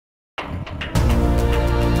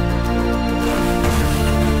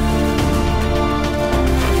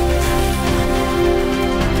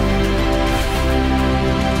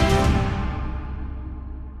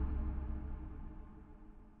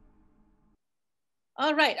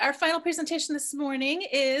All right, our final presentation this morning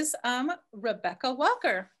is Rebecca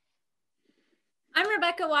Walker. I'm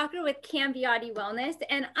Rebecca Walker with Cambiati Wellness,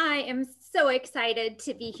 and I am so excited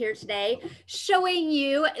to be here today showing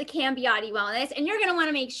you Cambiati Wellness. And you're going to want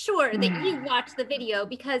to make sure that you watch the video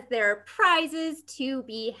because there are prizes to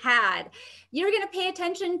be had. You're going to pay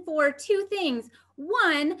attention for two things.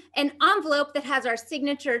 One, an envelope that has our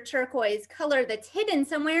signature turquoise color that's hidden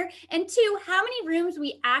somewhere. And two, how many rooms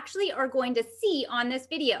we actually are going to see on this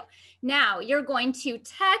video. Now, you're going to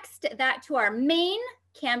text that to our main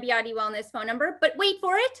Cambiati Wellness phone number, but wait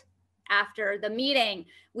for it after the meeting.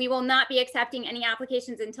 We will not be accepting any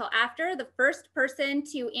applications until after. The first person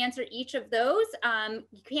to answer each of those,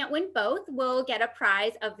 you can't win both, will get a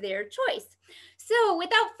prize of their choice. So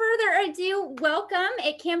without further ado, welcome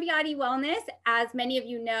at Cambiati Wellness. As many of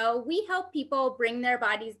you know, we help people bring their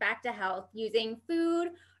bodies back to health using food,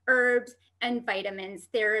 herbs, and vitamins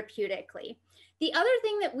therapeutically. The other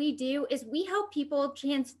thing that we do is we help people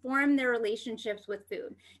transform their relationships with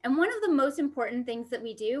food. And one of the most important things that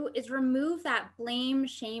we do is remove that blame,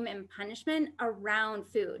 shame, and punishment around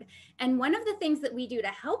food. And one of the things that we do to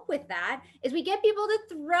help with that is we get people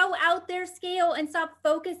to throw out their scale and stop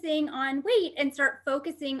focusing on weight and start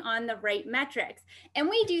focusing on the right metrics. And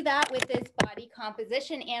we do that with this body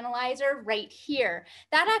composition analyzer right here.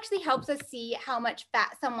 That actually helps us see how much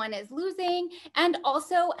fat someone is losing and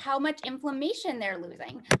also how much inflammation they're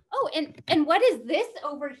losing. Oh, and what is this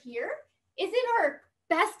over here? Is it our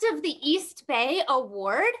Best of the East Bay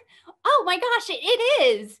award? Oh my gosh, it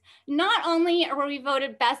is. Not only are we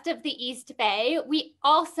voted Best of the East Bay, we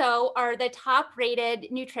also are the top rated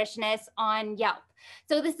nutritionist on Yelp.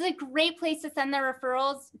 So this is a great place to send their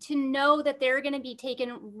referrals to know that they're going to be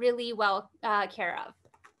taken really well care of.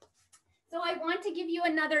 So I want to give you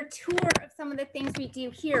another tour of some of the things we do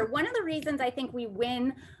here. One of the reasons I think we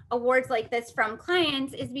win awards like this from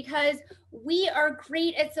clients is because we are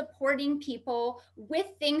great at supporting people with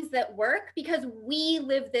things that work because we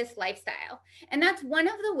live this lifestyle. And that's one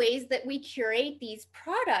of the ways that we curate these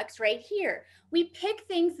products right here. We pick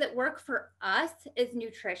things that work for us as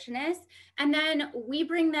nutritionists, and then we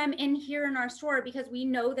bring them in here in our store because we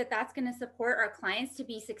know that that's going to support our clients to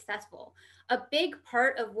be successful. A big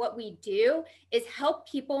part of what we do is help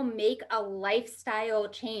people make a lifestyle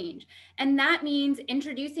change. And that means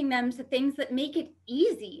introducing them to things that make it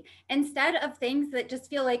easy instead of things that just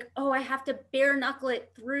feel like, oh, I have to bare knuckle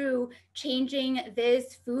it through changing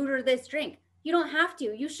this food or this drink. You don't have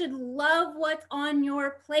to. You should love what's on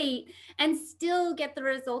your plate and still get the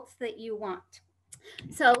results that you want.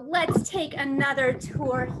 So let's take another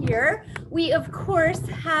tour here. We, of course,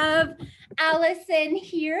 have Allison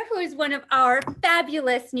here, who is one of our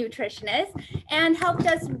fabulous nutritionists and helped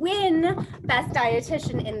us win Best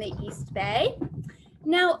Dietitian in the East Bay.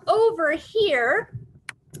 Now over here,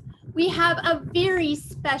 we have a very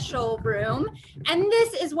special room, and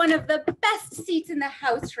this is one of the best seats in the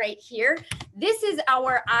house right here. This is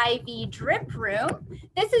our IV drip room.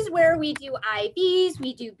 This is where we do IVs,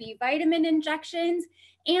 we do B vitamin injections,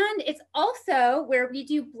 and it's also where we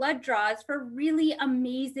do blood draws for really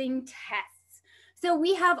amazing tests. So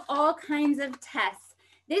we have all kinds of tests.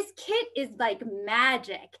 This kit is like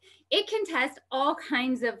magic. It can test all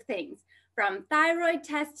kinds of things, from thyroid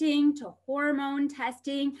testing to hormone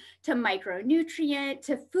testing to micronutrient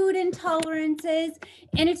to food intolerances.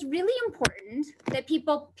 And it's really important that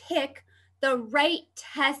people pick the right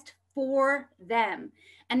test for them.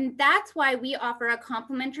 And that's why we offer a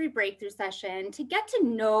complimentary breakthrough session to get to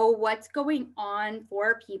know what's going on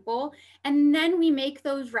for people. And then we make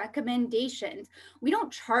those recommendations. We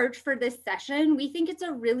don't charge for this session. We think it's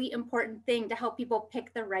a really important thing to help people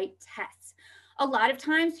pick the right tests. A lot of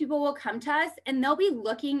times people will come to us and they'll be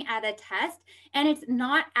looking at a test and it's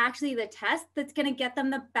not actually the test that's going to get them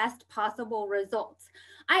the best possible results.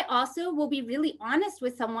 I also will be really honest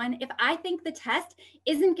with someone if I think the test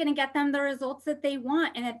isn't going to get them the results that they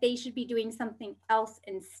want and that they should be doing something else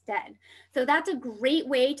instead. So that's a great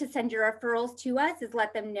way to send your referrals to us, is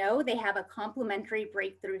let them know they have a complimentary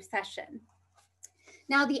breakthrough session.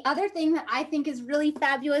 Now, the other thing that I think is really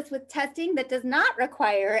fabulous with testing that does not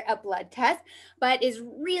require a blood test, but is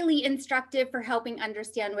really instructive for helping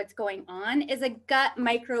understand what's going on, is a gut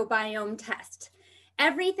microbiome test.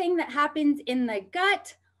 Everything that happens in the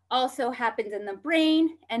gut also happens in the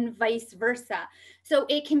brain and vice versa. So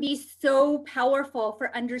it can be so powerful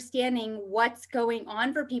for understanding what's going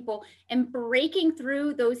on for people and breaking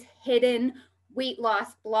through those hidden weight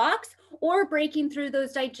loss blocks or breaking through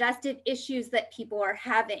those digestive issues that people are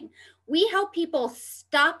having. We help people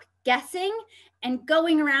stop guessing and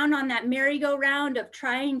going around on that merry-go-round of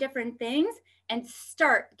trying different things and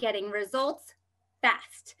start getting results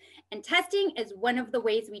fast. And testing is one of the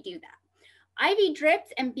ways we do that. IV drips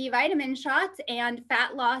and B vitamin shots and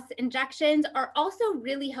fat loss injections are also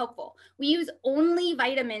really helpful. We use only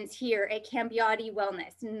vitamins here at Cambiati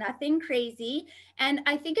Wellness, nothing crazy. And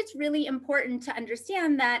I think it's really important to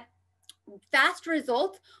understand that fast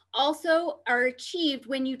results also are achieved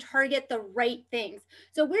when you target the right things.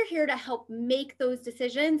 So we're here to help make those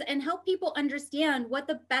decisions and help people understand what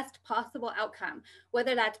the best possible outcome,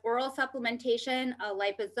 whether that's oral supplementation, a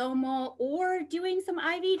liposomal, or doing some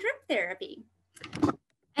IV drip therapy.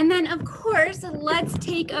 And then of course, let's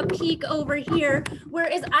take a peek over here,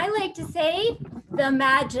 where, as I like to say, the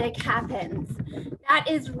magic happens. That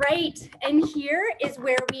is right. And here is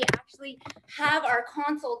where we actually have our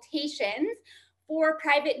consultations for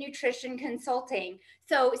private nutrition consulting.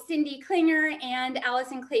 So Cindy Klinger and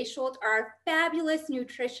Allison Clay-Schultz are fabulous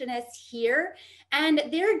nutritionists here, and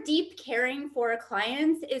their deep caring for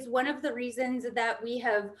clients is one of the reasons that we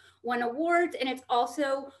have won awards, and it's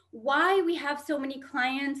also why we have so many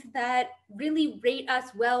clients that really rate us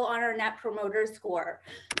well on our Net Promoter Score.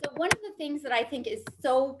 So one of the things that I think is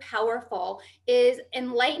so powerful is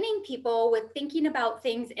enlightening people with thinking about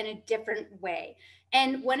things in a different way.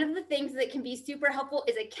 And one of the things that can be super helpful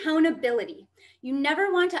is accountability. You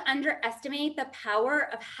never want to underestimate the power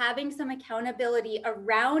of having some accountability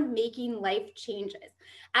around making life changes.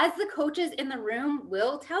 As the coaches in the room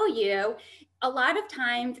will tell you, a lot of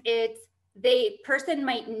times it's the person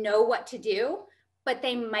might know what to do, but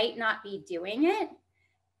they might not be doing it.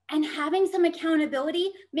 And having some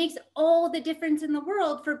accountability makes all the difference in the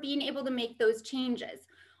world for being able to make those changes.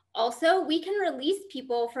 Also, we can release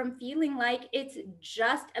people from feeling like it's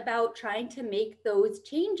just about trying to make those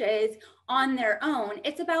changes on their own.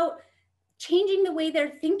 It's about changing the way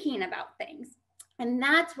they're thinking about things. And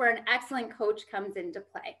that's where an excellent coach comes into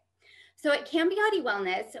play. So at Cambiati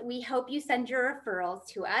Wellness, we hope you send your referrals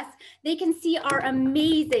to us. They can see our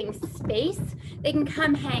amazing space. They can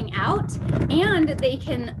come hang out, and they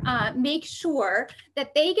can make sure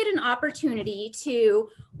that they get an opportunity to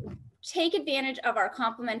take advantage of our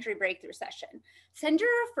complimentary breakthrough session. Send your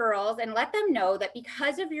referrals and let them know that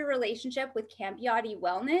because of your relationship with Cambiati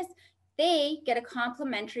Wellness, they get a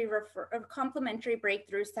complimentary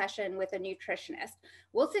breakthrough session with a nutritionist.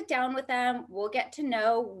 We'll sit down with them. We'll get to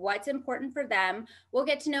know what's important for them. We'll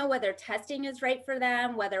get to know whether testing is right for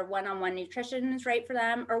them, whether one-on-one nutrition is right for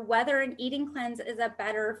them, or whether an eating cleanse is a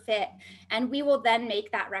better fit. And we will then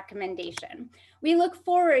make that recommendation. We look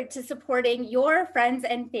forward to supporting your friends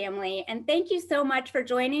and family. And thank you so much for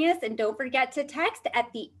joining us. And don't forget to text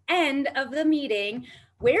at the end of the meeting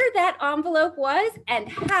where that envelope was and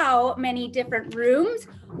how many different rooms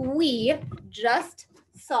we just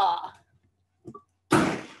saw.